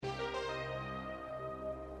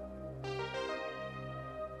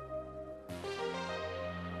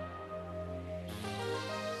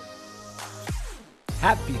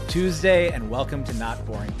Happy Tuesday and welcome to Not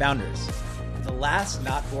Boring Founders. For the last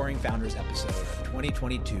Not Boring Founders episode of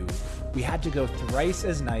 2022, we had to go thrice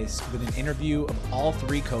as nice with an interview of all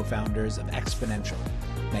three co-founders of Exponential,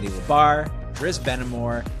 Mehdi Labar, Driss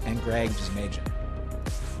Benamor, and Greg Dzmijan.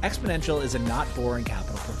 Exponential is a not boring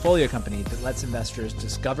capital portfolio company that lets investors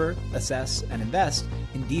discover, assess, and invest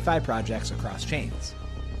in DeFi projects across chains.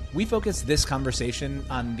 We focus this conversation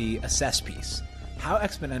on the assess piece, how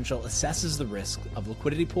Exponential assesses the risk of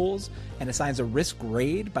liquidity pools and assigns a risk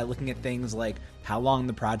grade by looking at things like how long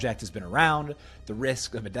the project has been around, the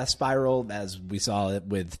risk of a death spiral, as we saw it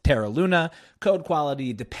with Terra Luna, code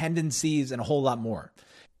quality, dependencies, and a whole lot more.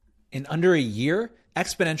 In under a year,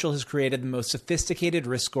 Exponential has created the most sophisticated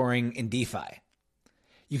risk scoring in DeFi.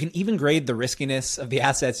 You can even grade the riskiness of the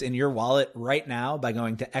assets in your wallet right now by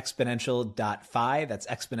going to exponential.fi. That's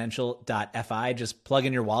exponential.fi. Just plug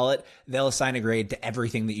in your wallet. They'll assign a grade to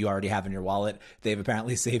everything that you already have in your wallet. They've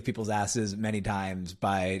apparently saved people's asses many times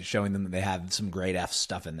by showing them that they have some grade F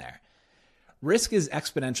stuff in there. Risk is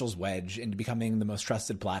Exponential's wedge into becoming the most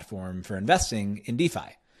trusted platform for investing in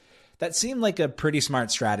DeFi. That seemed like a pretty smart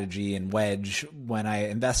strategy and wedge when I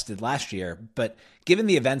invested last year, but given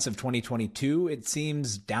the events of 2022, it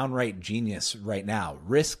seems downright genius right now.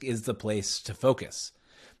 Risk is the place to focus.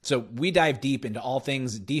 So we dive deep into all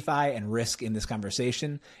things DeFi and risk in this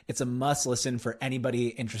conversation. It's a must listen for anybody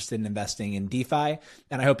interested in investing in DeFi,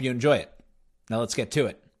 and I hope you enjoy it. Now let's get to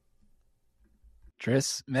it.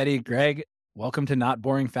 Driss, Mehdi, Greg, welcome to Not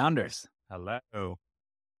Boring Founders. Hello.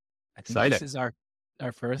 Excited. This is our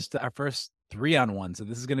first 3-on-1. So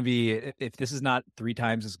this is going to be, if this is not 3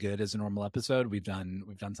 times as good as a normal episode, we've done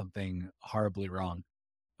something horribly wrong.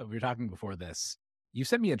 But we were talking before this. You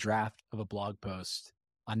sent me a draft of a blog post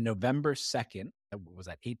on November 2nd. Was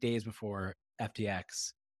that 8 days before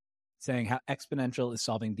FTX, saying how Exponential is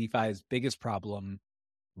solving DeFi's biggest problem,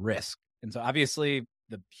 risk. And so obviously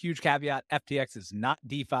the huge caveat, FTX is not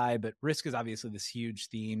DeFi, but risk is obviously this huge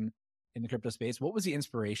theme in the crypto space. What was the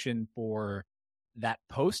inspiration for that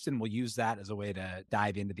post? And we'll use that as a way to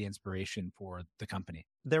dive into the inspiration for the company.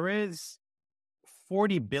 There is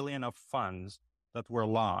 40 billion of funds that were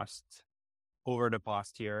lost over the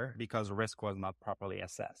past year because risk was not properly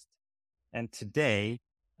assessed. And today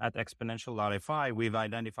at Exponential.fi, we've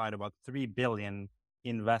identified about 3 billion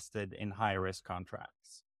invested in high risk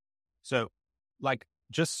contracts. So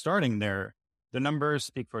just starting there, the numbers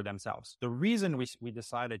speak for themselves. The reason we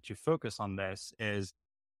decided to focus on this is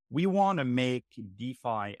we want to make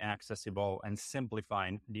DeFi accessible and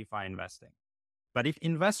simplify DeFi investing. But if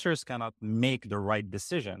investors cannot make the right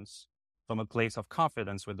decisions from a place of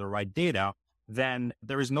confidence with the right data, then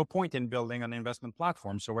there is no point in building an investment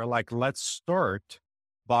platform. So we're like, let's start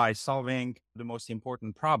by solving the most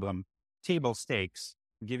important problem, table stakes,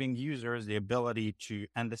 giving users the ability to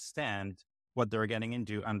understand what they're getting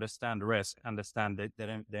into, understand risk, understand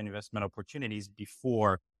the investment opportunities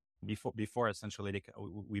before essentially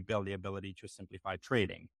we build the ability to simplify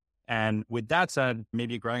trading. And with that said,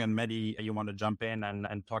 maybe Greg and Mehdi, you want to jump in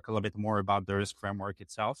and talk a little bit more about the risk framework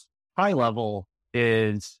itself? High level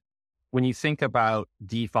is when you think about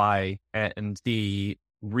DeFi and the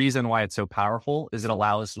reason why it's so powerful is it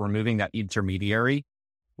allows removing that intermediary,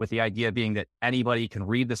 with the idea being that anybody can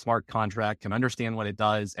read the smart contract, can understand what it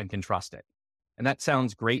does, and can trust it. And that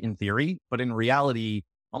sounds great in theory, but in reality,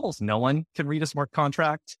 almost no one can read a smart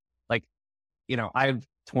contract. I have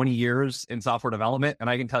 20 years in software development, and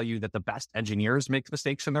I can tell you that the best engineers make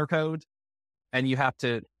mistakes in their code. And you have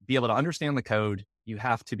to be able to understand the code. You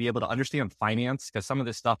have to be able to understand finance, because some of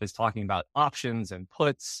this stuff is talking about options and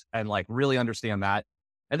puts and really understand that.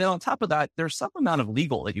 And then on top of that, there's some amount of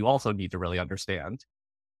legal that you also need to really understand.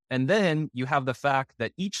 And then you have the fact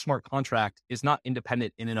that each smart contract is not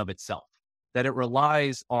independent in and of itself, that it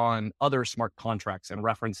relies on other smart contracts and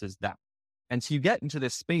references them. And so you get into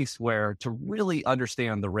this space where to really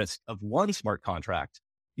understand the risk of one smart contract,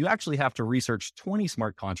 you actually have to research 20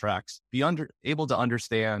 smart contracts, be able to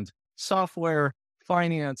understand software,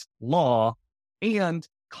 finance, law, and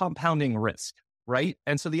compounding risk, right?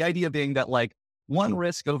 And so the idea being that one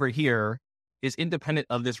risk over here is independent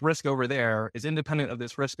of this risk over there, is independent of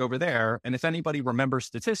this risk over there. And if anybody remembers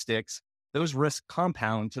statistics, those risks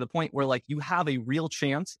compound to the point where you have a real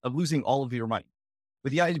chance of losing all of your money.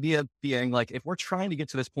 With the idea being if we're trying to get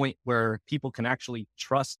to this point where people can actually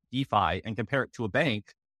trust DeFi and compare it to a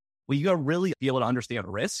bank, well, you got to really be able to understand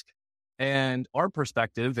risk. And our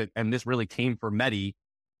perspective, and this really came from Mehdi,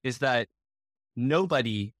 is that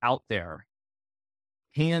nobody out there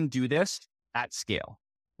can do this at scale,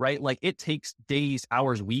 right? It takes days,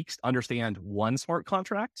 hours, weeks to understand one smart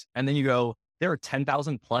contract. And then you go, there are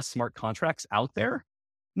 10,000 plus smart contracts out there.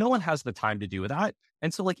 No one has the time to do that.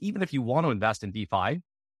 And so like, even if you want to invest in DeFi,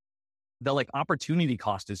 the like opportunity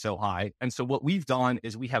cost is so high. And so what we've done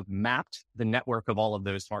is we have mapped the network of all of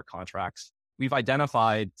those smart contracts. We've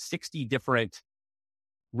identified 60 different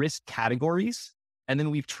risk categories. And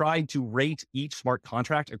then we've tried to rate each smart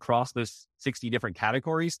contract across those 60 different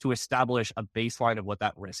categories to establish a baseline of what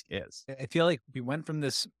that risk is. I feel like we went from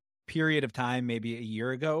this period of time, maybe a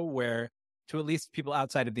year ago, where to at least people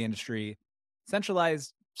outside of the industry,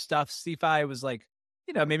 centralized stuff, CeFi was like,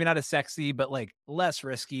 maybe not as sexy, but like less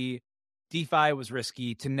risky. DeFi was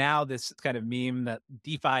risky, to now this kind of meme that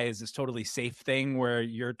DeFi is this totally safe thing where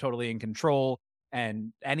you're totally in control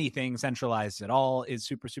and anything centralized at all is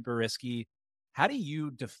super, super risky. How do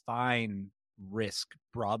you define risk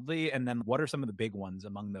broadly? And then what are some of the big ones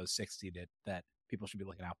among those 60 that people should be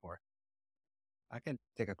looking out for? I can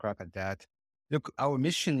take a crack at that. Look, our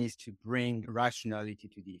mission is to bring rationality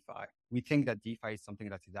to DeFi. We think that DeFi is something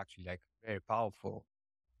that is actually like very powerful,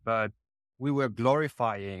 but we were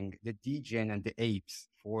glorifying the degen and the apes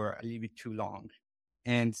for a little bit too long.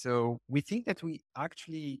 And so we think that we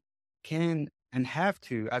actually can and have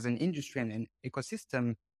to, as an industry and an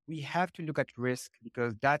ecosystem, we have to look at risk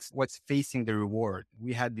because that's what's facing the reward.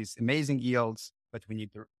 We had these amazing yields, but we need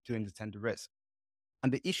to understand the risk.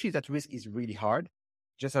 And the issue that risk is really hard.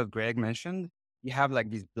 Just as Greg mentioned, you have like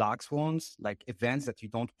these black swans, like events that you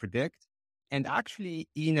don't predict. And actually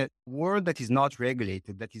in a world that is not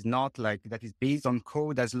regulated, that is based on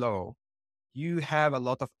code as law, you have a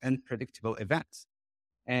lot of unpredictable events.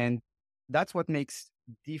 And that's what makes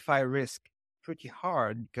DeFi risk pretty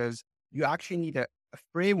hard because you actually need a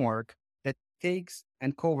framework that takes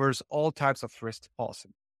and covers all types of risk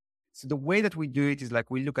possible. So the way that we do it is like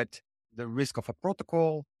we look at the risk of a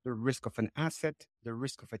protocol, the risk of an asset, the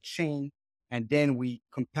risk of a chain, and then we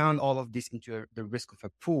compound all of this into the risk of a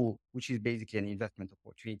pool, which is basically an investment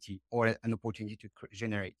opportunity or an opportunity to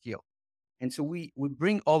generate yield. And so we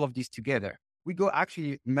bring all of this together. We go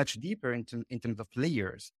actually much deeper in terms of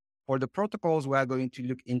layers. For the protocols, we are going to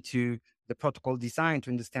look into the protocol design to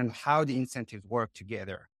understand how the incentives work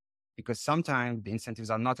together. Because sometimes the incentives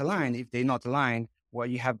are not aligned. If they're not aligned, well,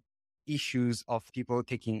 you have issues of people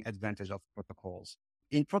taking advantage of protocols.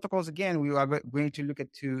 In protocols, again, we are going to look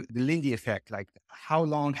at the Lindy effect, like how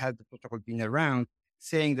long has the protocol been around,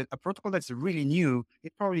 saying that a protocol that's really new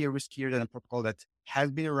is probably riskier than a protocol that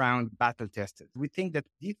has been around, battle tested. We think that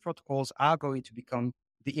these protocols are going to become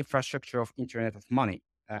the infrastructure of Internet of Money.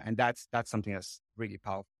 And that's something that's really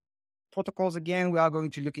powerful. Protocols, again, we are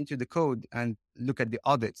going to look into the code and look at the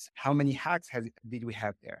audits. How many hacks did we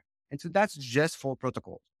have there? And so that's just for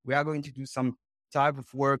protocols. We are going to do some type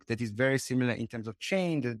of work that is very similar in terms of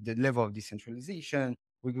chain, the level of decentralization.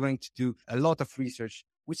 We're going to do a lot of research,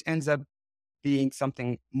 which ends up being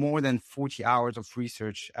something more than 40 hours of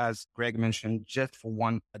research, as Greg mentioned, just for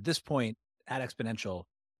one. At this point at Exponential,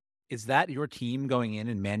 is that your team going in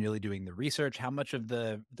and manually doing the research? How much of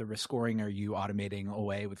the risk scoring are you automating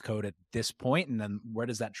away with code at this point? And then where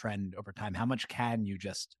does that trend over time? How much can you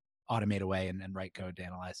just automate away and write code to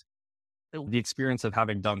analyze? The experience of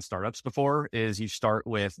having done startups before is you start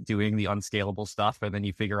with doing the unscalable stuff and then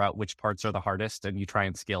you figure out which parts are the hardest and you try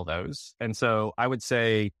and scale those. And so I would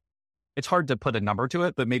say it's hard to put a number to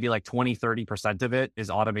it, but maybe like 20, 30% of it is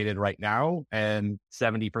automated right now. And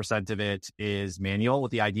 70% of it is manual,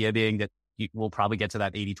 with the idea being that we'll probably get to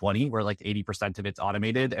that 80-20 where like 80% of it's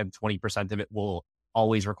automated and 20% of it will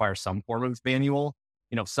always require some form of manual.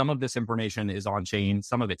 Some of this information is on chain,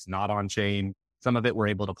 some of it's not on chain. Some of it we're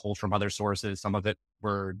able to pull from other sources. Some of it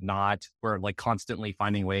we're not. We're like constantly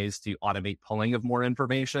finding ways to automate pulling of more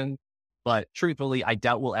information. But truthfully, I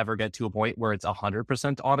doubt we'll ever get to a point where it's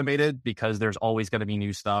 100% automated because there's always going to be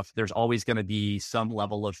new stuff. There's always going to be some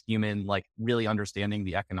level of human, like really understanding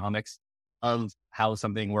the economics of how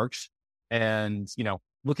something works. And,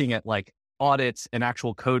 looking at like audits and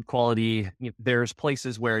actual code quality, there's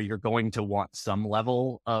places where you're going to want some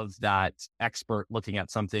level of that expert looking at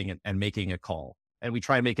something and making a call. And we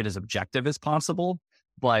try and make it as objective as possible,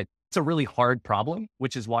 but it's a really hard problem,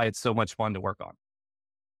 which is why it's so much fun to work on.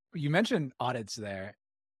 You mentioned audits there.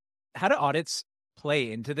 How do audits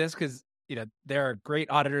play into this? Because, there are great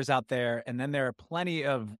auditors out there, and then there are plenty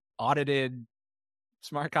of audited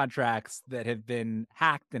smart contracts that have been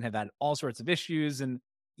hacked and have had all sorts of issues. And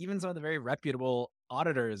even some of the very reputable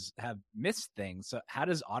auditors have missed things. So how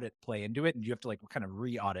does audit play into it? And do you have to like kind of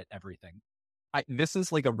re-audit everything? This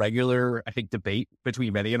is like a regular, I think, debate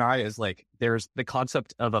between Mehdi and I is like, there's the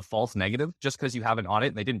concept of a false negative. Just because you have an audit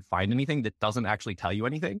and they didn't find anything, that doesn't actually tell you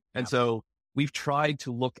anything. And so we've tried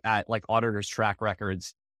to look at like auditors' track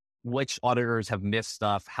records, which auditors have missed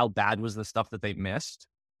stuff, how bad was the stuff that they missed,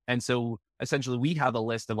 And so essentially we have a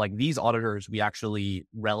list of like these auditors we actually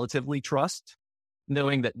relatively trust,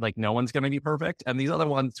 knowing that like no one's going to be perfect. And these other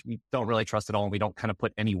ones we don't really trust at all. And we don't kind of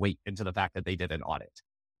put any weight into the fact that they did an audit.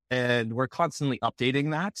 And we're constantly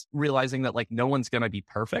updating that, realizing that like no one's going to be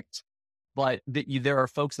perfect, but there are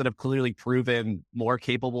folks that have clearly proven more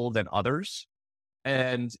capable than others.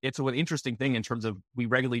 And it's an interesting thing in terms of we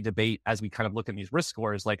regularly debate as we kind of look at these risk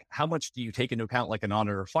scores, like how much do you take into account like an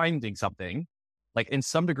auditor finding something? Like in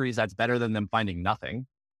some degrees, that's better than them finding nothing.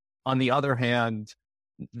 On the other hand,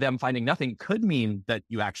 them finding nothing could mean that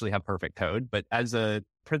you actually have perfect code. But as a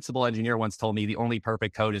principal engineer once told me, the only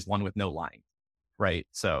perfect code is one with no line. Right.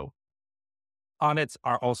 So Audits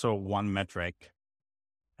are also one metric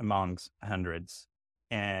amongst hundreds.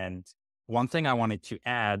 And one thing I wanted to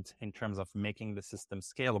add in terms of making the system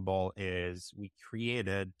scalable is we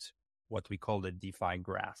created what we call the DeFi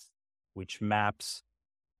graph, which maps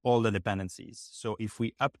all the dependencies. So if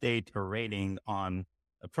we update a rating on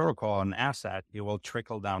a protocol, an asset, it will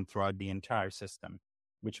trickle down throughout the entire system,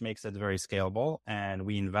 which makes it very scalable. And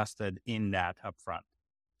we invested in that upfront.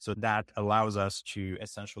 So that allows us to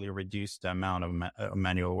essentially reduce the amount of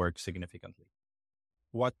manual work significantly.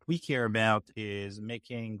 What we care about is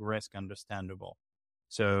making risk understandable.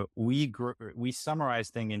 So we summarize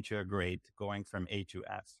things into a grade going from A to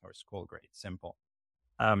S, or school grade, simple.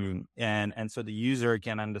 And so the user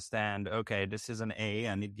can understand, okay, this is an A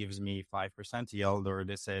and it gives me 5% yield, or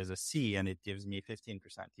this is a C and it gives me 15%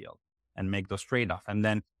 yield, and make those trade-off. And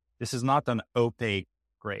then this is not an opaque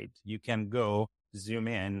grade. You can go zoom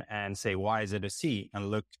in and say, why is it a C?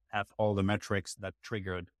 And look at all the metrics that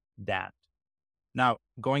triggered that. Now,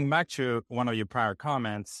 going back to one of your prior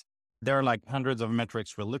comments, there are like hundreds of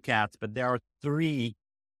metrics we'll look at, but there are 3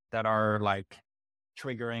 that are like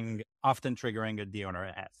often triggering a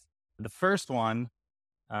DRS. The first one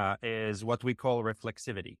is what we call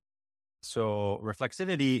reflexivity. So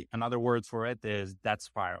reflexivity, another word for it is death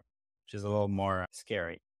spiral, which is a little more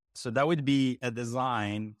scary. So that would be a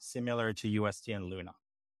design similar to UST and Luna.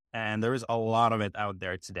 And there is a lot of it out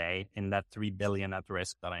there today in that 3 billion at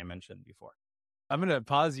risk that I mentioned before. I'm going to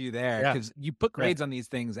pause you there because you put grades on these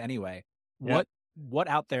things anyway. Yeah. What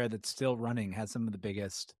out there that's still running has some of the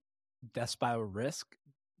biggest death spiral risk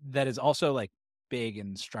that is also like big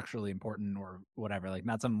and structurally important or whatever, like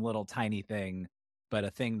not some little tiny thing, but a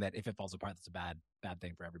thing that if it falls apart, that's a bad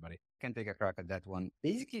thing for everybody. Can take a crack at that one.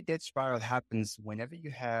 Basically, debt spiral happens whenever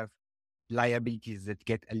you have liabilities that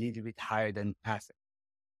get a little bit higher than assets.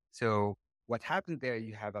 So what happens there,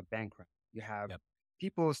 you have a bank run. You have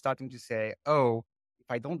people starting to say, oh, if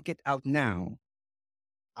I don't get out now,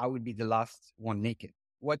 I will be the last one naked.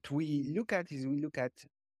 What we look at is we look at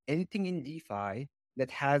anything in DeFi that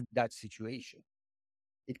has that situation.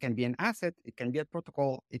 It can be an asset, it can be a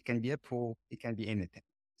protocol, it can be a pool, it can be anything.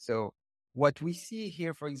 So what we see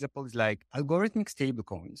here, for example, is like algorithmic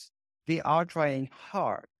stablecoins. They are trying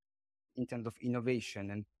hard in terms of innovation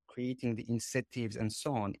and creating the incentives and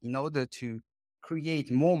so on in order to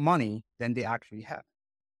create more money than they actually have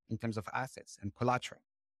in terms of assets and collateral.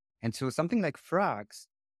 And so something like Frax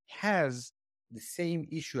has the same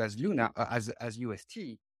issue as Luna, as UST,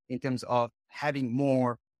 in terms of having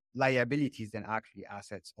more liabilities than actually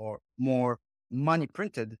assets, or more money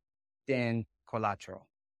printed than collateral.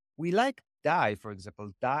 We like DAI, for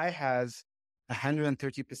example. DAI has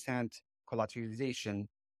 130% collateralization,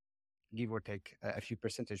 give or take a few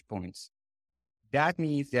percentage points. That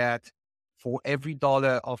means that for every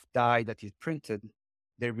dollar of DAI that is printed,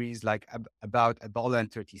 there is like about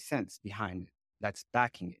 $1.30 behind it that's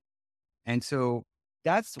backing it. And so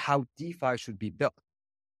that's how DeFi should be built.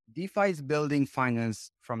 DeFi is building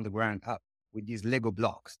finance from the ground up with these Lego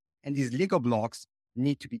blocks. And these Lego blocks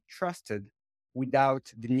need to be trusted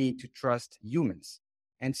without the need to trust humans.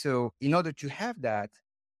 And so in order to have that,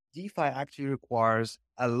 DeFi actually requires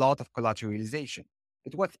a lot of collateralization.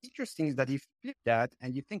 But what's interesting is that if you flip that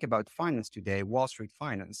and you think about finance today, Wall Street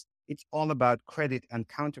finance, it's all about credit and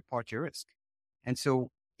counterparty risk. And so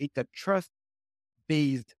it's a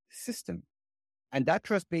trust-based system. And that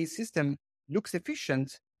trust-based system looks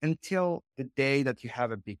efficient until the day that you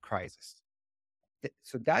have a big crisis.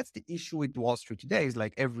 So that's the issue with Wall Street today, is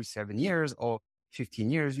like every 7 years or 15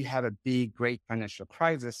 years, we have a big, great financial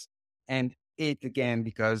crisis. And it again,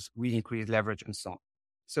 because we increase leverage and so on.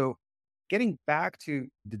 So getting back to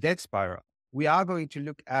the debt spiral, we are going to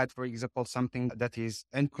look at, for example, something that is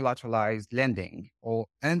uncollateralized lending or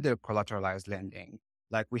under collateralized lending,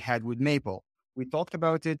 like we had with Maple. We talked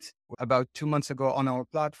about it about 2 months ago on our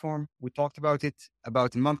platform. We talked about it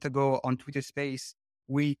about a month ago on Twitter Space.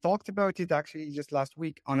 We talked about it actually just last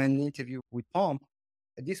week on an interview with Tom.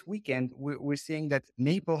 this weekend, we're seeing that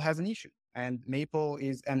Maple has an issue. And Maple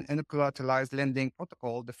is an uncollateralized lending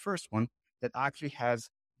protocol, the first one that actually has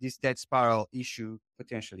this debt spiral issue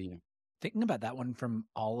potentially. Thinking about that one from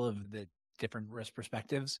all of the different risk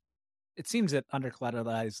perspectives, it seems that under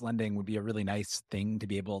collateralized lending would be a really nice thing to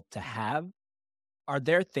be able to have. Are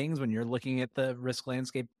there things when you're looking at the risk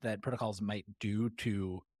landscape that protocols might do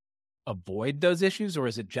to avoid those issues, or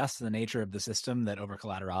is it just the nature of the system that over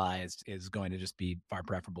collateralized is going to just be far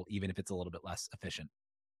preferable, even if it's a little bit less efficient?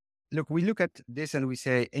 Look, we look at this and we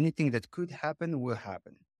say anything that could happen will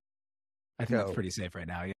happen. I think that's pretty safe right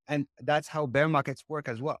now. Yeah. And that's how bear markets work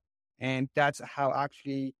as well. And that's how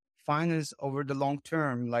actually finance over the long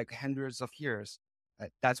term, like hundreds of years,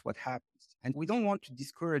 that's what happens. And we don't want to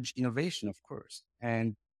discourage innovation, of course.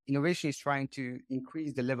 And innovation is trying to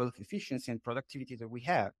increase the level of efficiency and productivity that we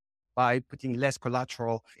have by putting less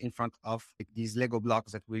collateral in front of these Lego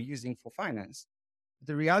blocks that we're using for finance.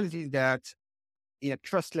 The reality is that in a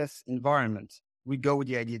trustless environment, we go with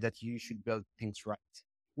the idea that you should build things right.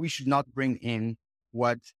 We should not bring in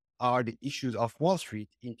what are the issues of Wall Street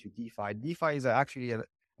into DeFi. DeFi is actually a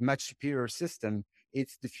much superior system.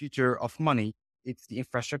 It's the future of money. It's the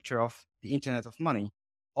infrastructure of the internet of money.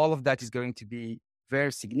 All of that is going to be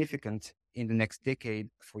very significant in the next decade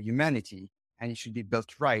for humanity. And it should be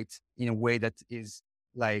built right in a way that is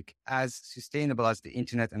like as sustainable as the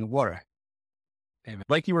internet and water.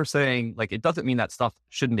 Like you were saying, like it doesn't mean that stuff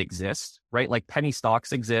shouldn't exist, right? Like penny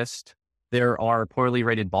stocks exist. There are poorly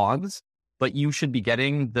rated bonds, but you should be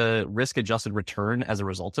getting the risk adjusted return as a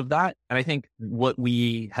result of that. And I think what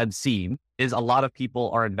we had seen is a lot of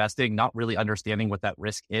people are investing, not really understanding what that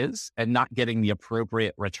risk is and not getting the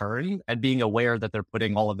appropriate return and being aware that they're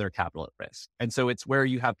putting all of their capital at risk. And so it's where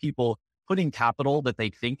you have people putting capital that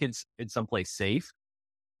they think is in someplace safe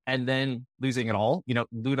and then losing it all. You know,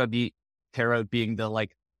 Luna Terra being the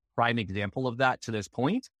like prime example of that to this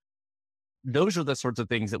point. Those are the sorts of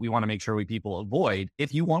things that we want to make sure people avoid.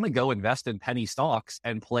 If you want to go invest in penny stocks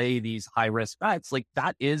and play these high risk bets, like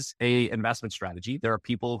that is a investment strategy. There are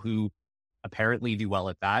people who apparently do well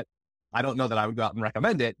at that. I don't know that I would go out and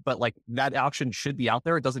recommend it, but like that option should be out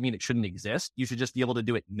there. It doesn't mean it shouldn't exist. You should just be able to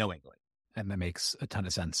do it knowingly. And that makes a ton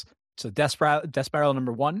of sense. So death spiral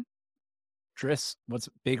number one, Driss, what's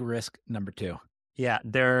big risk number two? Yeah,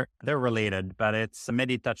 they're related, but it's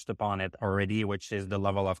Mehdi touched upon it already, which is the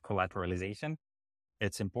level of collateralization.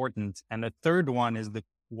 It's important. And the third one is the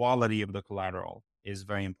quality of the collateral is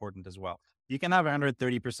very important as well. You can have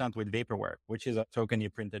 130% with vaporware, which is a token you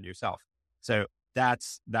printed yourself. So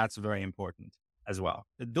that's very important as well.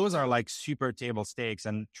 Those are like super table stakes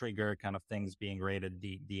and trigger kind of things being rated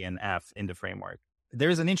D and F in the framework.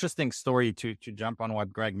 There's an interesting story to jump on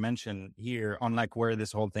what Greg mentioned here on like where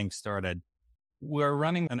this whole thing started. We're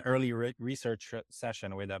running an early research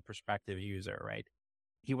session with a prospective user, right?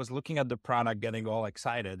 He was looking at the product, getting all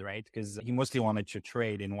excited, right? Because he mostly wanted to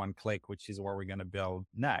trade in one click, which is what we're going to build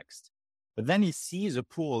next. But then he sees a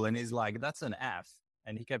pool and he's like, that's an F.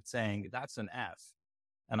 And he kept saying, that's an F.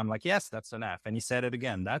 And I'm like, yes, that's an F. And he said it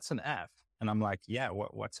again, that's an F. And I'm like, yeah,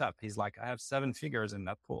 what's up? He's like, I have 7 figures in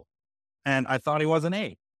that pool. And I thought he was an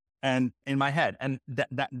A. And in my head, and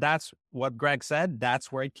that's what Greg said.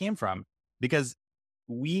 That's where it came from. Because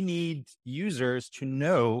we need users to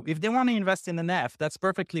know if they want to invest in an F, that's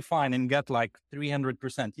perfectly fine and get like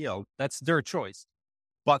 300% yield. That's their choice.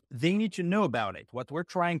 But they need to know about it. What we're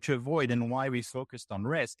trying to avoid and why we focused on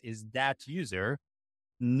risk is that user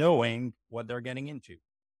knowing what they're getting into.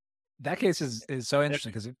 That case is so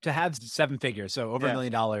interesting because to have 7 figures, so over $1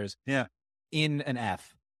 million in an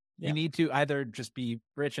F, you need to either just be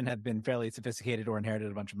rich and have been fairly sophisticated or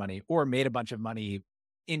inherited a bunch of money or made a bunch of money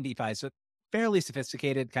in DeFi. So fairly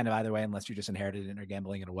sophisticated kind of either way, unless you just inherited it or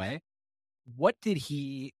gambling it away. What did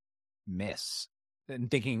he miss in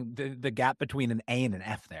thinking the gap between an A and an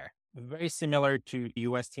F there? Very similar to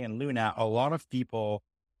UST and Luna. A lot of people,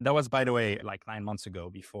 that was, by the way, like 9 months ago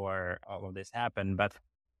before all of this happened, but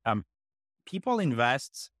people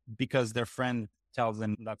invest because their friend tells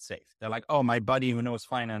them that's safe. They're like, oh, my buddy who knows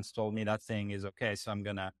finance told me that thing is okay, so I'm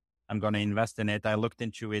gonna invest in it. I looked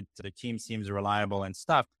into it. The team seems reliable and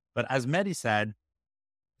stuff. But as Mehdi said,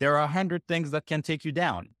 there are 100 things that can take you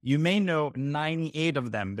down. You may know 98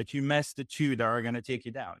 of them, but you miss the 2 that are going to take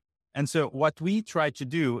you down. And so what we try to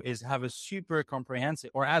do is have a super comprehensive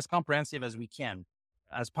or as comprehensive as we can,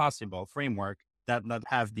 as possible framework that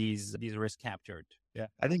have these risks captured. Yeah.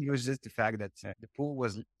 I think it was just the fact that the pool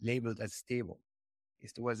was labeled as stable.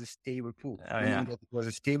 It was a stable pool. Meaning that it was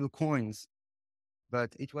a stable coins,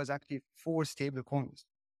 but it was actually 4 stable coins.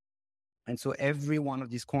 And so every one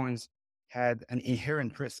of these coins had an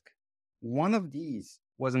inherent risk. One of these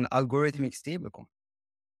was an algorithmic stablecoin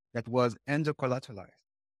that was under collateralized.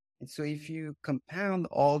 And so if you compound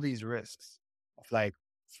all these risks of like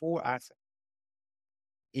 4 assets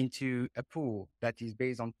into a pool that is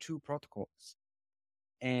based on 2 protocols,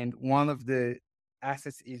 and one of the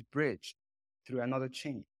assets is bridged through another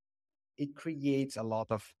chain, it creates a lot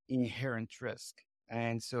of inherent risk.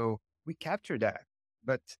 And so we capture that.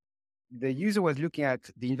 But the investor was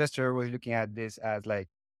looking at this as like,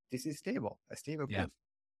 this is stable, a stable Yeah. pool.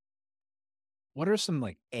 What are some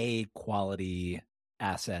like A quality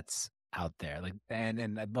assets out there? Like,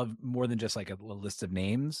 and I'd love more than just like a list of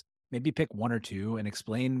names. Maybe pick one or two and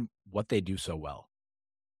explain what they do so well.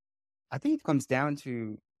 I think it comes down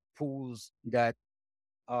to pools that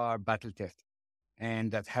are battle tested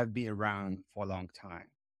and that have been around for a long time.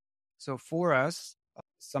 So for us,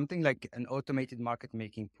 something like an automated market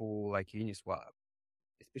making pool like Uniswap,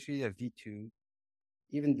 especially a V2,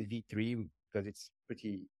 even the V3, because it's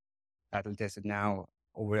pretty battle tested now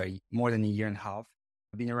over more than a year and a half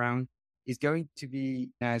been around, is going to be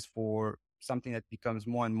nice for something that becomes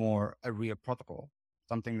more and more a real protocol,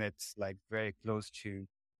 something that's like very close to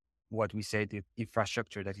what we say, the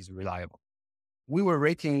infrastructure that is reliable. We were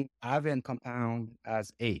rating Aave and Compound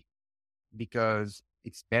as A because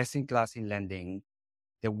it's best in class in lending.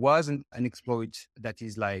 There wasn't an exploit that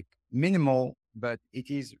is like minimal, but it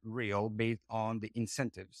is real based on the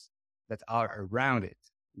incentives that are around it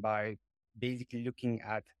by basically looking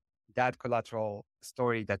at that collateral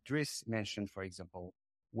story that Driss mentioned, for example,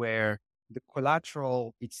 where the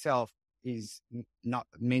collateral itself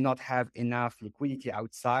may not have enough liquidity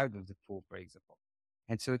outside of the pool, for example.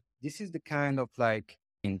 And so this is the kind of like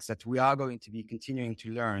things that we are going to be continuing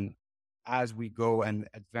to learn as we go and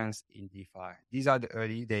advance in DeFi. These are the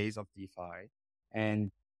early days of DeFi.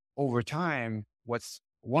 And over time, what's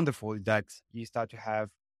wonderful is that you start to have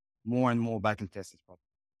more and more battle tested products.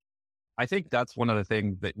 I think that's one of the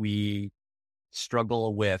things that we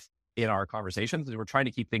struggle with in our conversations is we're trying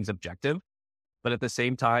to keep things objective. But at the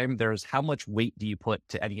same time, there's how much weight do you put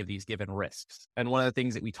to any of these given risks? And one of the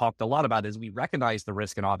things that we talked a lot about is we recognize the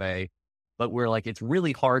risk in Aave, but we're like, it's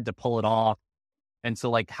really hard to pull it off. And so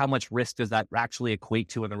like, how much risk does that actually equate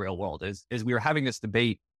to in the real world? Is we were having this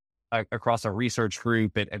debate across our research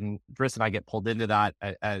group and Driss and I get pulled into that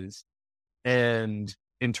and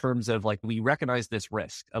in terms of like, we recognize this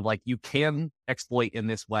risk of like, you can exploit in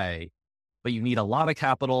this way, but you need a lot of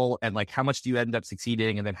capital and like, how much do you end up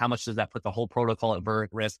succeeding? And then how much does that put the whole protocol at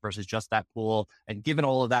risk versus just that pool? And given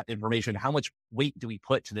all of that information, how much weight do we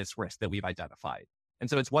put to this risk that we've identified? And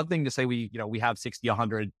so it's one thing to say we have 60,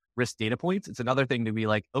 100 risk data points. It's another thing to be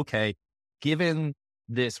like, okay, given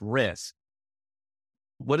this risk,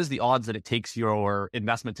 what is the odds that it takes your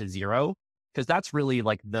investment to zero? Because that's really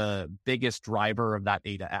like the biggest driver of that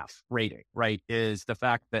A to F rating, right? Is the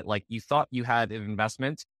fact that like you thought you had an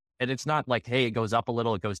investment and it's not like, hey, it goes up a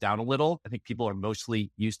little, it goes down a little. I think people are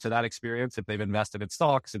mostly used to that experience if they've invested in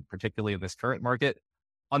stocks and particularly in this current market.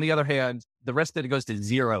 On the other hand, the risk that it goes to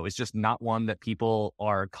zero is just not one that people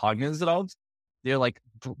are cognizant of. They're like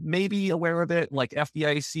maybe aware of it, like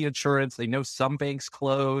FDIC insurance. They know some banks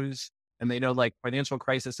close and they know like financial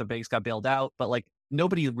crisis of banks got bailed out, but like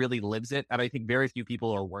nobody really lives it. And I think very few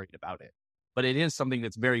people are worried about it. But it is something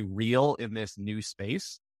that's very real in this new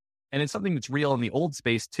space. And it's something that's real in the old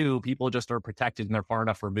space too. People just are protected and they're far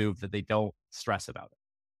enough removed that they don't stress about it.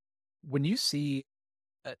 When you see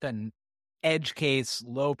an edge case,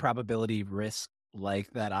 low probability risk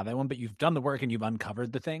like that Aave one, but you've done the work and you've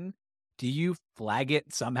uncovered the thing, do you flag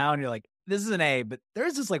it somehow and you're like, this is an A, but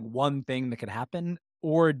there's just like one thing that could happen?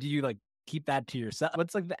 Or do you like keep that to yourself?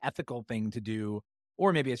 What's like the ethical thing to do?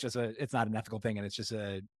 Or maybe it's not an ethical thing and it's just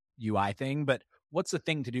a UI thing, but what's the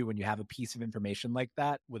thing to do when you have a piece of information like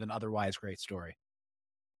that with an otherwise great story?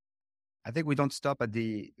 I think we don't stop at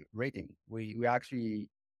the rating. We actually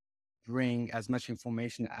bring as much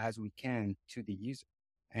information as we can to the user.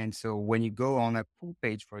 And so when you go on a pool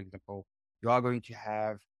page, for example, you are going to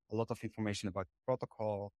have a lot of information about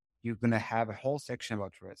protocol. You're going to have a whole section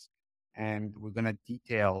about risk, and we're going to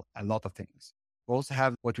detail a lot of things. We also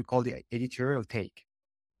have what we call the editorial take,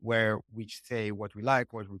 where we say what we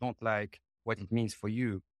like, what we don't like, what it means for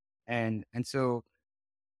you. And so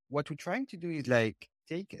what we're trying to do is like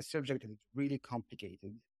take a subject that is really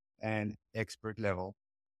complicated and expert level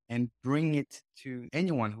and bring it to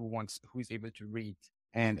anyone who is able to read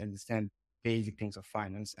and understand basic things of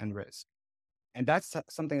finance and risk. And that's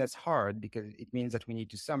something that's hard because it means that we need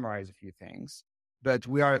to summarize a few things, but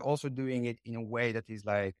we are also doing it in a way that is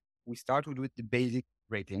like, we start with the basic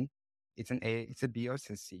rating. It's an A, it's a B, or it's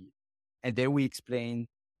a C. And then we explain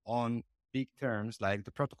on big terms like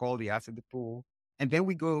the protocol, the asset, the pool, And then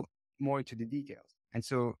we go more into the details. And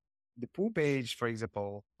so the pool page, for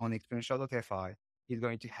example, on exponential.fi is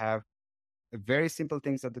going to have very simple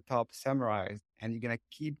things at the top summarized, and you're going to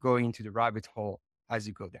keep going into the rabbit hole as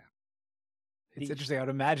you go down. It's interesting. I would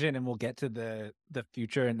imagine, and we'll get to the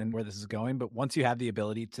future and then where this is going, but once you have the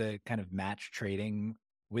ability to kind of match trading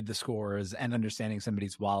with the scores and understanding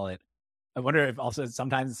somebody's wallet, I wonder if also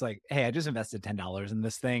sometimes it's like, hey, I just invested $10 in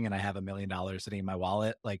this thing and I have $1 million sitting in my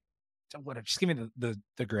wallet. Like, just give me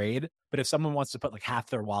the grade. But if someone wants to put like half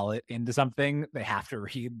their wallet into something, they have to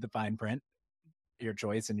read the fine print. Your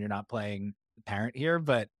choice, and you're not playing the parent here.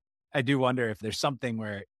 But I do wonder if there's something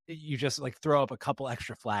where you just like throw up a couple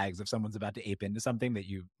extra flags if someone's about to ape into something that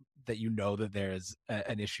you know that there's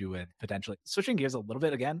an issue with potentially. Switching gears a little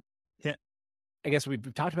bit again. Yeah. I guess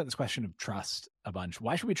we've talked about this question of trust a bunch.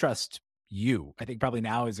 Why should we trust you? I think probably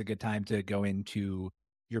now is a good time to go into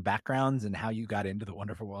your backgrounds and how you got into the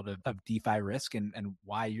wonderful world of DeFi risk and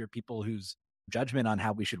why you're people whose judgment on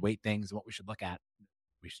how we should weight things and what we should look at,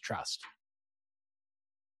 we should trust.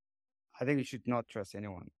 I think you should not trust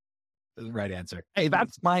anyone. The right answer. Hey,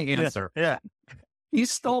 that's my answer. Yeah. He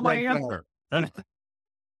stole my answer.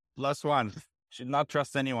 +1. Should not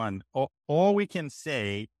trust anyone. All we can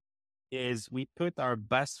say is we put our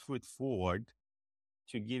best foot forward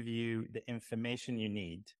to give you the information you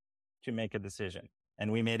need to make a decision.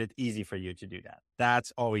 And we made it easy for you to do that.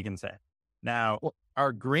 That's all we can say. Now,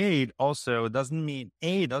 our grade also doesn't mean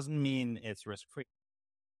it's risk-free.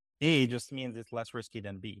 A just means it's less risky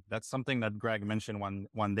than B. That's something that Greg mentioned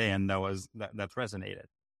one day, and that resonated.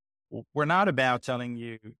 We're not about telling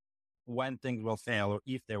you when things will fail or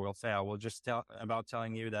if they will fail. We'll just about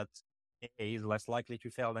telling you that A is less likely to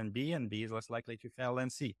fail than B, and B is less likely to fail than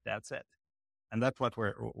C. That's it. And that's what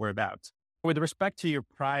we're about. With respect to your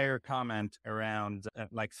prior comment around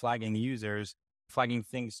like flagging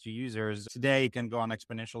things to users, today you can go on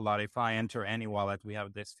exponential.fi, enter any wallet. We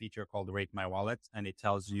have this feature called Rate My Wallet, and it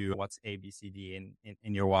tells you what's ABCD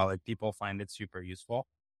in your wallet. People find it super useful.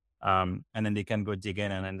 And then they can go dig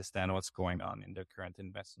in and understand what's going on in their current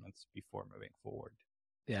investments before moving forward.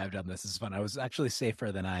 Yeah, I've done this. This is fun. I was actually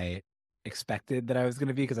safer than I expected that I was going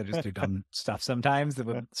to be because I just do dumb stuff sometimes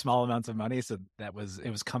with small amounts of money. So it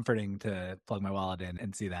was comforting to plug my wallet in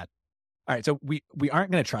and see that. All right. So we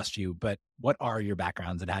aren't going to trust you, but what are your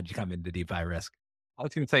backgrounds and how'd you come into DeFi risk? I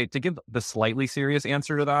was going to say, to give the slightly serious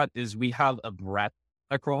answer to that is we have a breadth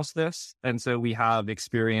across this. And so we have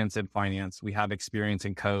experience in finance, we have experience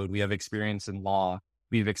in code, we have experience in law,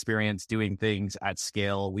 we've experienced doing things at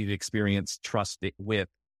scale, we've experienced trust with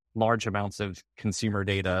large amounts of consumer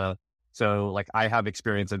data. So like I have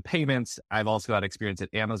experience in payments. I've also had experience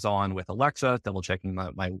at Amazon with Alexa, double checking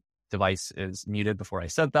that my device is muted before I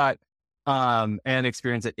said that. And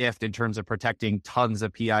experience at IFT in terms of protecting tons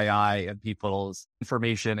of PII and people's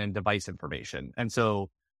information and device information. And so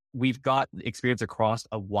we've got experience across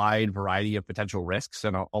a wide variety of potential risks,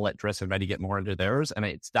 and I'll let Driss and Mehdi get more into theirs. And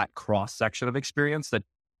it's that cross section of experience that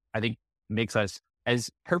I think makes us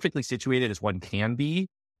as perfectly situated as one can be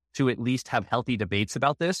to at least have healthy debates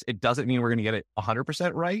about this. It doesn't mean we're going to get it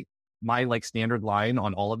 100% right. My like standard line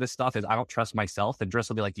on all of this stuff is I don't trust myself. And Driss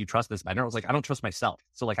will be like, do you trust this vendor? I was like, I don't trust myself.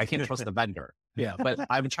 So like, I can't trust the vendor. Yeah. But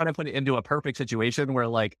I'm trying to put it into a perfect situation where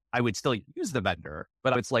like, I would still use the vendor,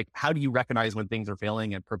 but it's like, how do you recognize when things are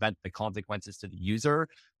failing and prevent the consequences to the user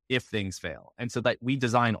if things fail? And so that we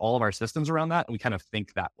design all of our systems around that. And we kind of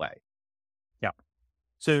think that way. Yeah.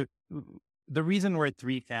 So the reason we're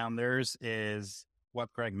 3 founders is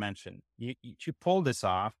what Greg mentioned. To pull this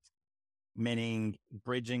off, meaning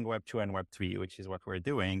bridging Web 2 and Web 3, which is what we're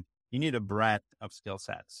doing, you need a breadth of skill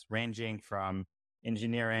sets ranging from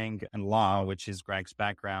engineering and law, which is Greg's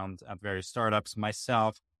background at various startups,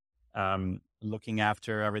 myself, looking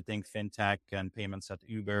after everything fintech and payments at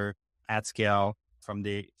Uber at scale from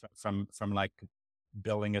like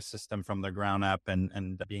building a system from the ground up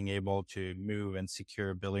and being able to move and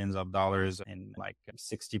secure billions of dollars in like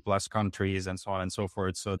 60 plus countries and so on and so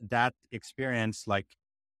forth. So that experience, like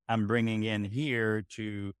I'm bringing in here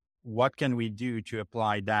to what can we do to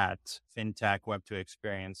apply that fintech Web2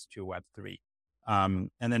 experience to Web3. And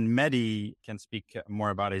then Mehdi can speak more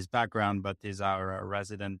about his background, but is our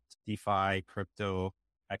resident DeFi crypto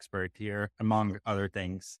expert here, among other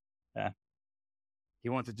things. He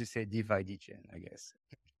wanted to say DeFi DGen, I guess.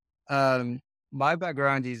 My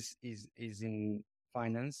background is in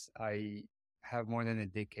finance. I have more than a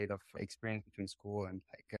decade of experience between school and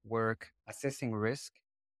like work assessing risk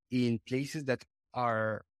in places that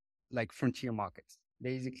are like frontier markets.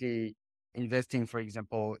 Basically investing, for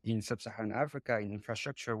example, in sub-Saharan Africa in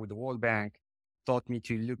infrastructure with the World Bank, taught me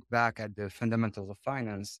to look back at the fundamentals of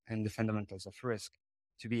finance and the fundamentals of risk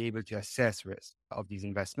to be able to assess risk of these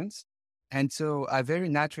investments. And so I very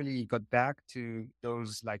naturally got back to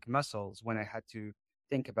those like muscles when I had to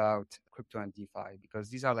think about crypto and DeFi, because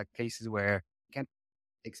these are like places where you can't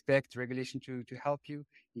expect regulation to help you.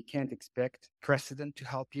 You can't expect precedent to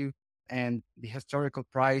help you. And the historical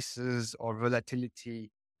prices or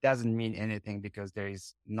volatility doesn't mean anything because there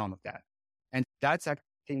is none of that. And that's, I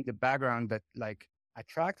think, the background that like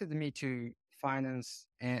attracted me to finance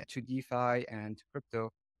and to DeFi and to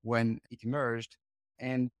crypto when it emerged.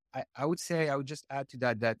 And I would say, I would just add to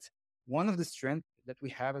that, that one of the strengths that we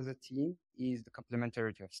have as a team is the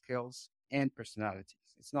complementarity of skills and personalities.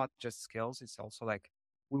 It's not just skills. It's also like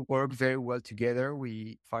we work very well together.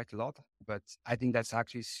 We fight a lot, but I think that's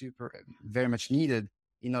actually very much needed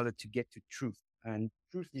in order to get to truth. And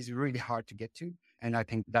truth is really hard to get to. And I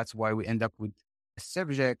think that's why we end up with a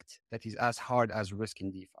subject that is as hard as risk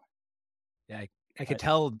in DeFi. Yeah, I could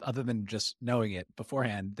tell, other than just knowing it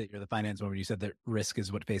beforehand, that you're the finance woman. You said that risk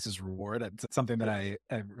is what faces reward. It's something that I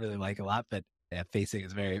really like a lot, but yeah, facing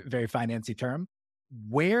is a very, very financy term.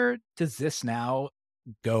 Where does this now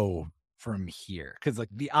go from here? Because like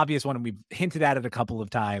the obvious one, and we've hinted at it a couple of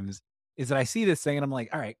times, is that I see this thing and I'm like,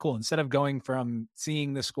 all right, cool. Instead of going from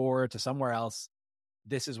seeing the score to somewhere else,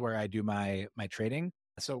 this is where I do my trading.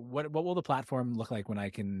 So what will the platform look like when I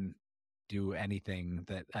can do anything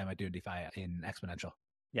that I might do in DeFi in Exponential?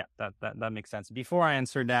 Yeah, that makes sense. Before I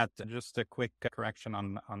answer that, just a quick correction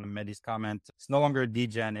on Mehdi's comment. It's no longer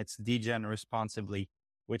DGen, it's DGen Responsibly,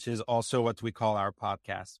 which is also what we call our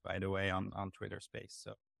podcast, by the way, on Twitter Space.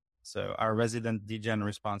 So our resident DGen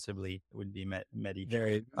Responsibly would be Mehdi.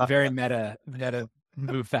 Very meta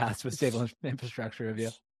move fast with stable infrastructure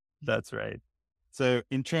review. That's right. So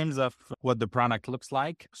in terms of what the product looks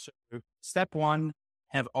like, so step one,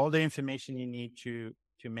 have all the information you need to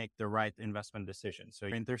make the right investment decision. So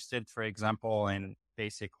you're interested, for example, in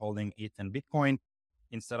basic holding ETH and Bitcoin.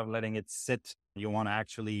 Instead of letting it sit, you want to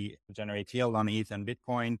actually generate yield on ETH and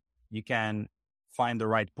Bitcoin. You can find the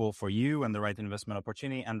right pool for you and the right investment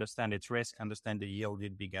opportunity, understand its risk, understand the yield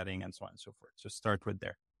you'd be getting, and so on and so forth. So start with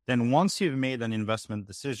there. Then once you've made an investment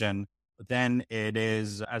decision, then it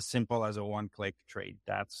is as simple as a one-click trade.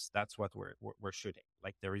 That's what we're shooting.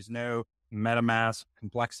 Like there is no MetaMask,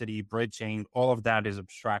 complexity, bridging, all of that is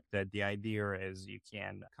abstracted. The idea is you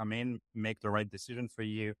can come in, make the right decision for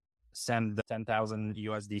you, send the 10,000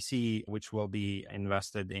 USDC, which will be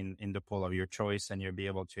invested in the pool of your choice, and you'll be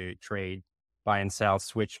able to trade, buy and sell,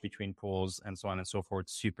 switch between pools, and so on and so forth,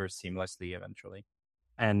 super seamlessly eventually.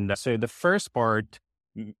 And so the first part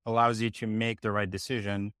allows you to make the right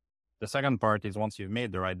decision. The second part is once you've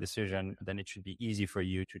made the right decision, then it should be easy for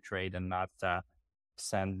you to trade and not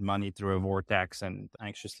send money through a vortex and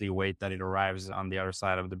anxiously wait that it arrives on the other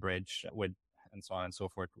side of the bridge and so on and so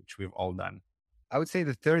forth, which we've all done. I would say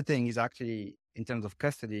the third thing is actually in terms of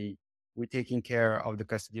custody, we're taking care of the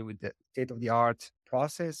custody with the state-of-the-art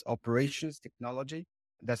process, operations, technology.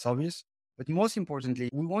 That's obvious. But most importantly,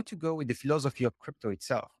 we want to go with the philosophy of crypto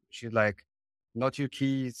itself, which is like not your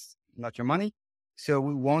keys, not your money. So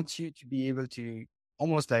we want you to be able to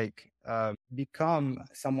almost like become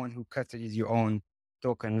someone who custodies your own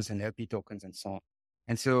tokens and LP tokens and so on.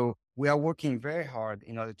 And so we are working very hard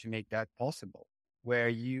in order to make that possible, where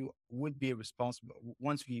you would be responsible.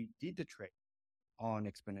 Once we did the trade on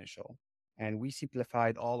Exponential and we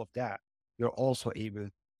simplified all of that, you're also able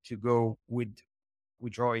to go with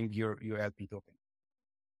withdrawing your LP token.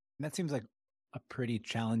 And that seems like a pretty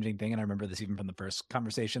challenging thing. And I remember this even from the first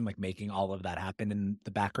conversation, like making all of that happen in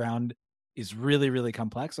the background is really, really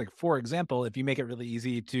complex. Like, for example, if you make it really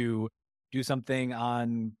easy to do something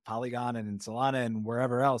on Polygon and in Solana and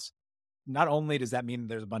wherever else, not only does that mean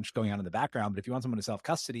there's a bunch going on in the background, but if you want someone to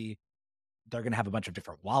self-custody, they're going to have a bunch of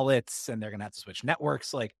different wallets and they're going to have to switch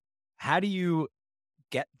networks. Like, how do you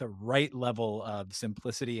get the right level of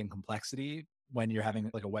simplicity and complexity when you're having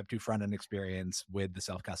like a Web2 front-end experience with the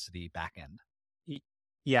self-custody backend?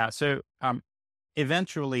 Yeah. So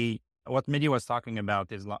eventually, what Mehdi was talking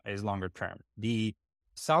about is longer term. The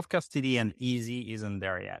self-custody and easy isn't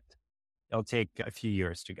there yet. It'll take a few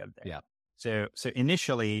years to get there. Yeah. So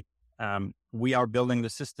initially, we are building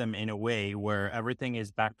the system in a way where everything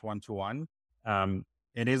is backed one-to-one.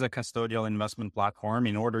 It is a custodial investment platform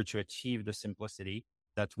in order to achieve the simplicity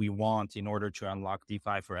that we want in order to unlock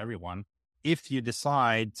DeFi for everyone. If you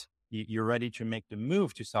decide you're ready to make the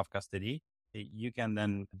move to self-custody, you can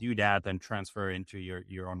then do that and transfer into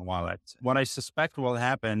your own wallet. What I suspect will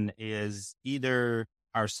happen is either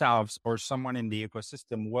ourselves or someone in the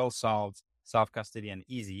ecosystem will solve self-custody and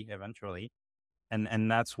easy eventually.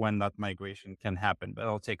 And that's when that migration can happen, but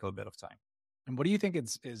it'll take a little bit of time. And what do you think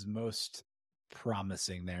is most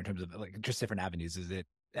promising there in terms of like just different avenues? Is it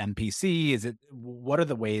MPC? What are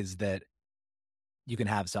the ways that you can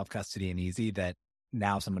have self-custody and easy that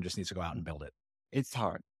now someone just needs to go out and build it? It's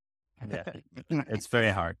hard. Yeah. It's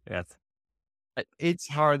very hard. Yes. It's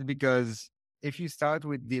hard because if you start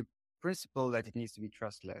with the principle that it needs to be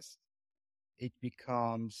trustless, it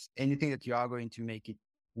becomes anything that you are going to make it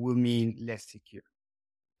will mean less secure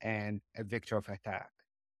and a vector of attack.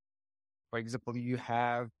 For example, you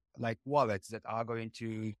have like wallets that are going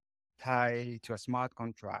to tie to a smart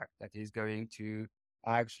contract that is going to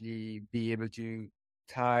actually be able to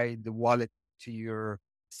tie the wallet to your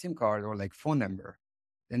SIM card or like phone number.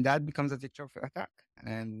 Then that becomes a vector of attack.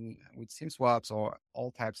 And with SIM swaps or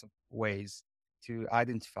all types of ways to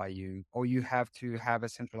identify you, or you have to have a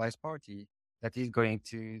centralized party that is going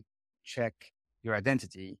to check your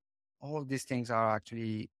identity. All of these things are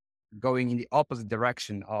actually going in the opposite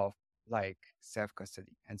direction of like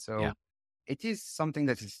self-custody. And so it is something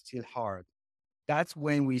that is still hard. That's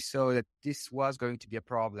when we saw that this was going to be a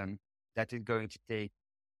problem that is going to take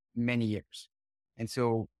many years. And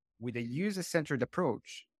so with a user-centered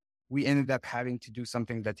approach, we ended up having to do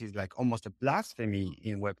something that is like almost a blasphemy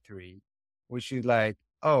in Web3, which is like,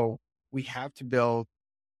 oh, we have to build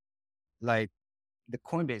like the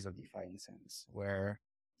Coinbase of DeFi in a sense, where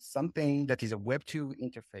something that is a Web2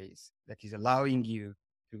 interface that is allowing you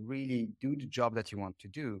to really do the job that you want to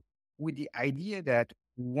do, with the idea that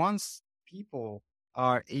once people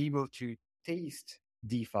are able to taste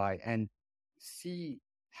DeFi and see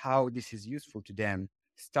how this is useful to them,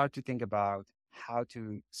 start to think about how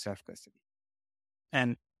to self-custody.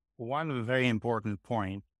 And one very important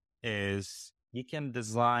point is you can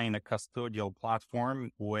design a custodial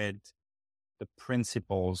platform with the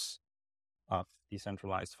principles of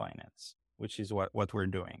decentralized finance, which is what we're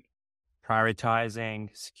doing.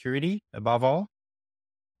 Prioritizing security above all.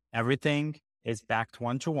 Everything is backed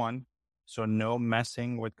one-to-one. So no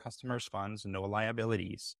messing with customers' funds, no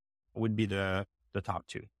liabilities would be the top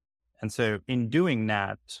two. And so in doing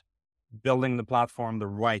that, building the platform the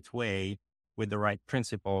right way with the right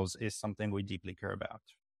principles is something we deeply care about.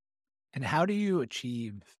 And how do you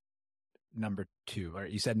achieve number two? Or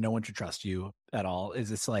you said no one should trust you at all. Is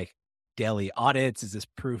this like daily audits? Is this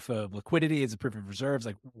proof of liquidity? Is it proof of reserves?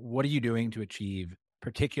 Like, what are you doing to achieve,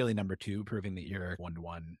 particularly number two, proving that you're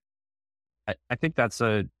one-to-one? I think that's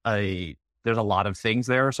there's a lot of things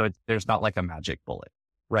there. So there's not like a magic bullet,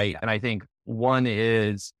 right? Yeah. And I think one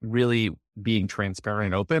is really being transparent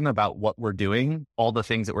and open about what we're doing, all the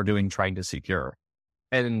things that we're doing, trying to secure.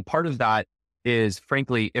 And part of that is,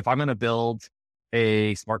 frankly, if I'm going to build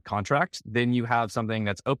a smart contract, then you have something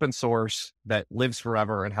that's open source that lives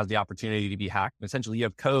forever and has the opportunity to be hacked. And essentially, you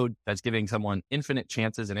have code that's giving someone infinite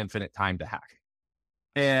chances and infinite time to hack.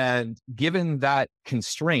 And given that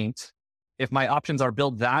constraint, if my options are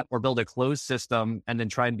build that or build a closed system and then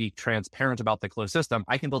try and be transparent about the closed system,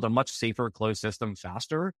 I can build a much safer closed system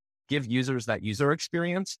faster, give users that user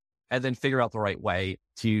experience, and then figure out the right way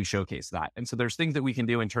to showcase that. And so there's things that we can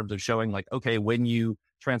do in terms of showing like, okay, when you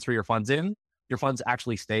transfer your funds in, your funds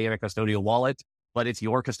actually stay in a custodial wallet, but it's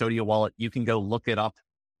your custodial wallet. You can go look it up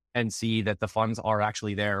and see that the funds are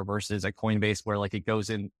actually there versus a Coinbase where like it goes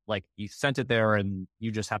in, like you sent it there and you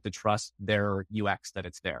just have to trust their UX that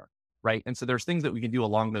it's there. Right. And so there's things that we can do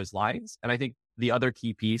along those lines. And I think the other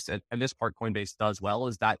key piece, and this part Coinbase does well,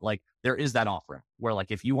 is that like there is that offering where like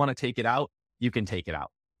if you want to take it out, you can take it out.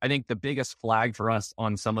 I think the biggest flag for us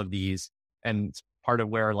on some of these, and part of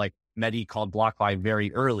where like Mehdi called BlockFi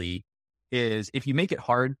very early, is if you make it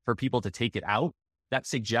hard for people to take it out, that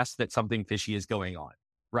suggests that something fishy is going on.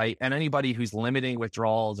 Right. And anybody who's limiting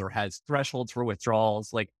withdrawals or has thresholds for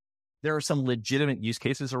withdrawals, like there are some legitimate use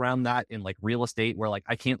cases around that in like real estate where like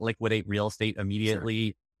I can't liquidate real estate immediately.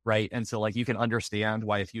 Sure. Right. And so like you can understand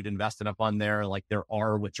why if you'd invest in a fund there, like there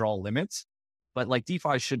are withdrawal limits, but like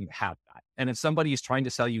DeFi shouldn't have that. And if somebody is trying to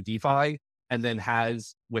sell you DeFi and then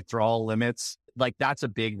has withdrawal limits, like that's a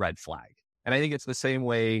big red flag. And I think it's the same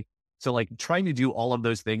way. So like trying to do all of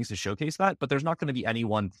those things to showcase that, but there's not going to be any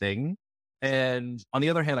one thing. And on the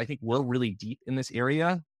other hand, I think we're really deep in this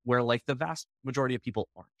area where like the vast majority of people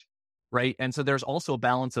aren't. Right. And so there's also a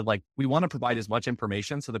balance of like, we want to provide as much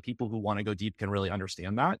information so the people who want to go deep can really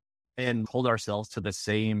understand that and hold ourselves to the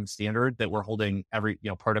same standard that we're holding every,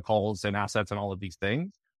 protocols and assets and all of these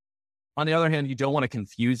things. On the other hand, you don't want to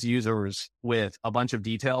confuse users with a bunch of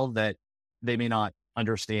detail that they may not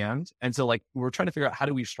understand. And so like, we're trying to figure out how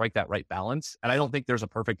do we strike that right balance? And I don't think there's a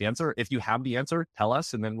perfect answer. If you have the answer, tell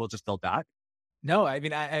us, and then we'll just build that. No, I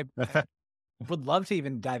mean, Would love to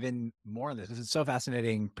even dive in more on this. This is so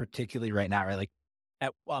fascinating, particularly right now, right? Like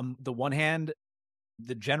at the one hand,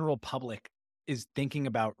 the general public is thinking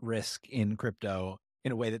about risk in crypto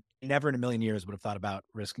in a way that never in a million years would have thought about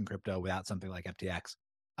risk in crypto without something like FTX.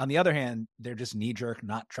 On the other hand, they're just knee jerk,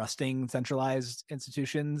 not trusting centralized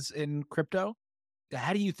institutions in crypto.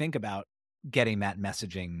 How do you think about getting that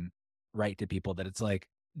messaging right to people that it's like,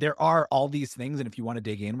 there are all these things. And if you want to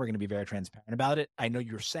dig in, we're going to be very transparent about it. I know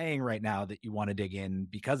you're saying right now that you want to dig in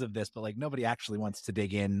because of this, but like nobody actually wants to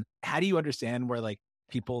dig in. How do you understand where like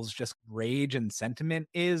people's just rage and sentiment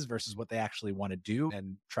is versus what they actually want to do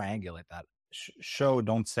and triangulate that? Show,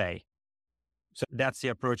 don't say. So that's the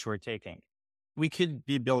approach we're taking. We could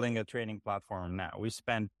be building a trading platform now. We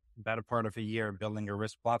spent the better part of a year building a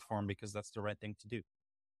risk platform because that's the right thing to do.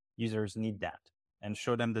 Users need that, and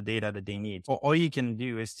show them the data that they need. All you can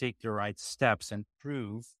do is take the right steps and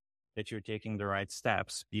prove that you're taking the right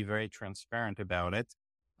steps. Be very transparent about it.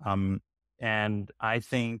 And I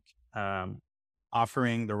think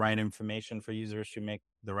offering the right information for users to make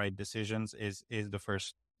the right decisions is the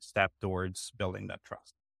first step towards building that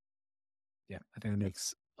trust. Yeah, I think that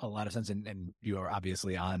makes a lot of sense. And you are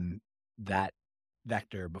obviously on that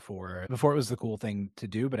vector before it was the cool thing to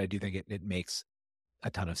do, but I do think it makes a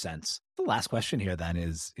ton of sense. The last question here then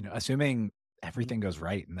is, assuming everything goes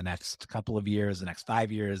right in the next couple of years, the next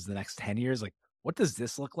 5 years, the next 10 years, like what does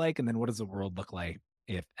this look like? And then what does the world look like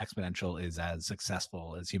if Exponential is as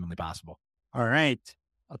successful as humanly possible? All right.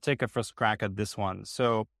 I'll take a first crack at this one.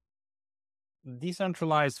 So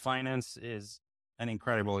decentralized finance is an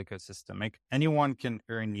incredible ecosystem. Like anyone can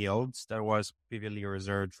earn yields that was previously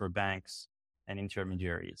reserved for banks and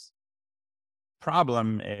intermediaries.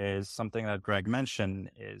 Problem is something that Greg mentioned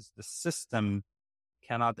is the system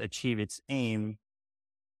cannot achieve its aim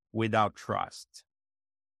without trust.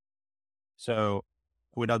 So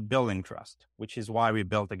without building trust, which is why we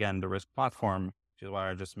built again the risk platform, which is what I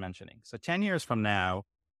was just mentioning. So 10 years from now,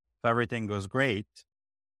 if everything goes great,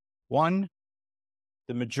 one,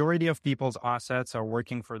 the majority of people's assets are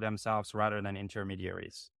working for themselves rather than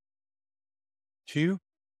intermediaries. Two,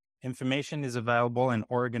 information is available and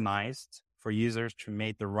organized for users to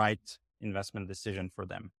make the right investment decision for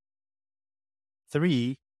them.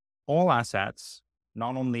 Three, all assets,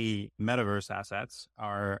 not only metaverse assets,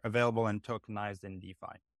 are available and tokenized in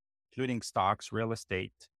DeFi, including stocks, real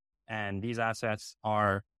estate, and these assets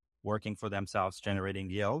are working for themselves, generating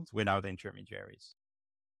yield without intermediaries.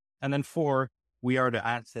 And then four, we are the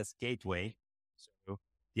access gateway. So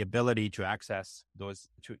the ability to access those,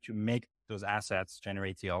 to make those assets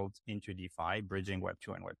generate yield into DeFi, bridging Web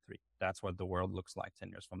 2 and Web 3. That's what the world looks like 10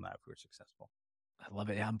 years from now if we're successful. I love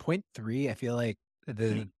it. Yeah, on point 3, I feel like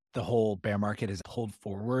the whole bear market is pulled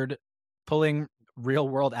forward, pulling real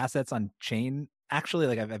world assets on chain. Actually,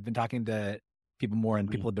 like I've been talking to people more and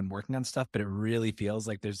people have been working on stuff, but it really feels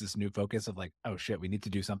like there's this new focus of like, oh shit, we need to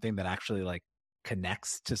do something that actually like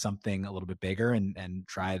connects to something a little bit bigger and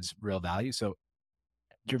drives real value. So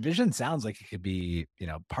your vision sounds like it could be,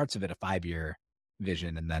 parts of it a 5-year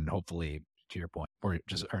vision. And then hopefully, to your point, we're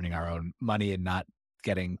just earning our own money and not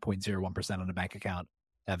getting 0.01% on a bank account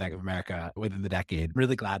at Bank of America within the decade.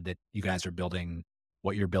 Really glad that you guys are building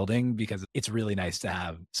what you're building, because it's really nice to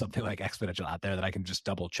have something like Exponential out there that I can just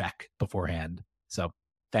double check beforehand. So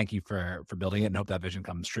thank you for building it and hope that vision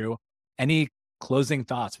comes true. Any closing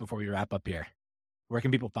thoughts before we wrap up here? Where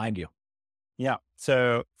can people find you? Yeah.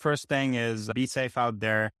 So first thing is be safe out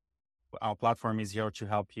there. Our platform is here to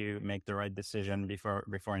help you make the right decision before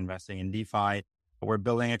investing in DeFi. We're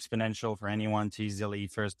building Exponential for anyone to easily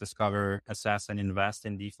first discover, assess, and invest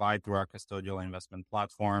in DeFi through our custodial investment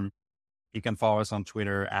platform. You can follow us on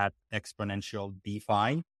Twitter at Exponential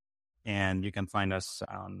DeFi, and you can find us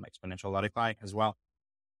on Exponential.fi as well.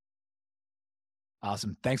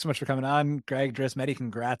 Awesome. Thanks so much for coming on, Greg, Driss, Mehdi.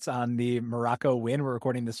 Congrats on the Morocco win. We're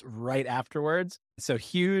recording this right afterwards. So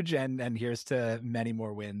huge. And here's to many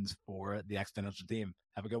more wins for the Exponential team.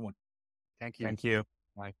 Have a good one. Thank you. Thank you.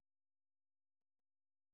 Bye.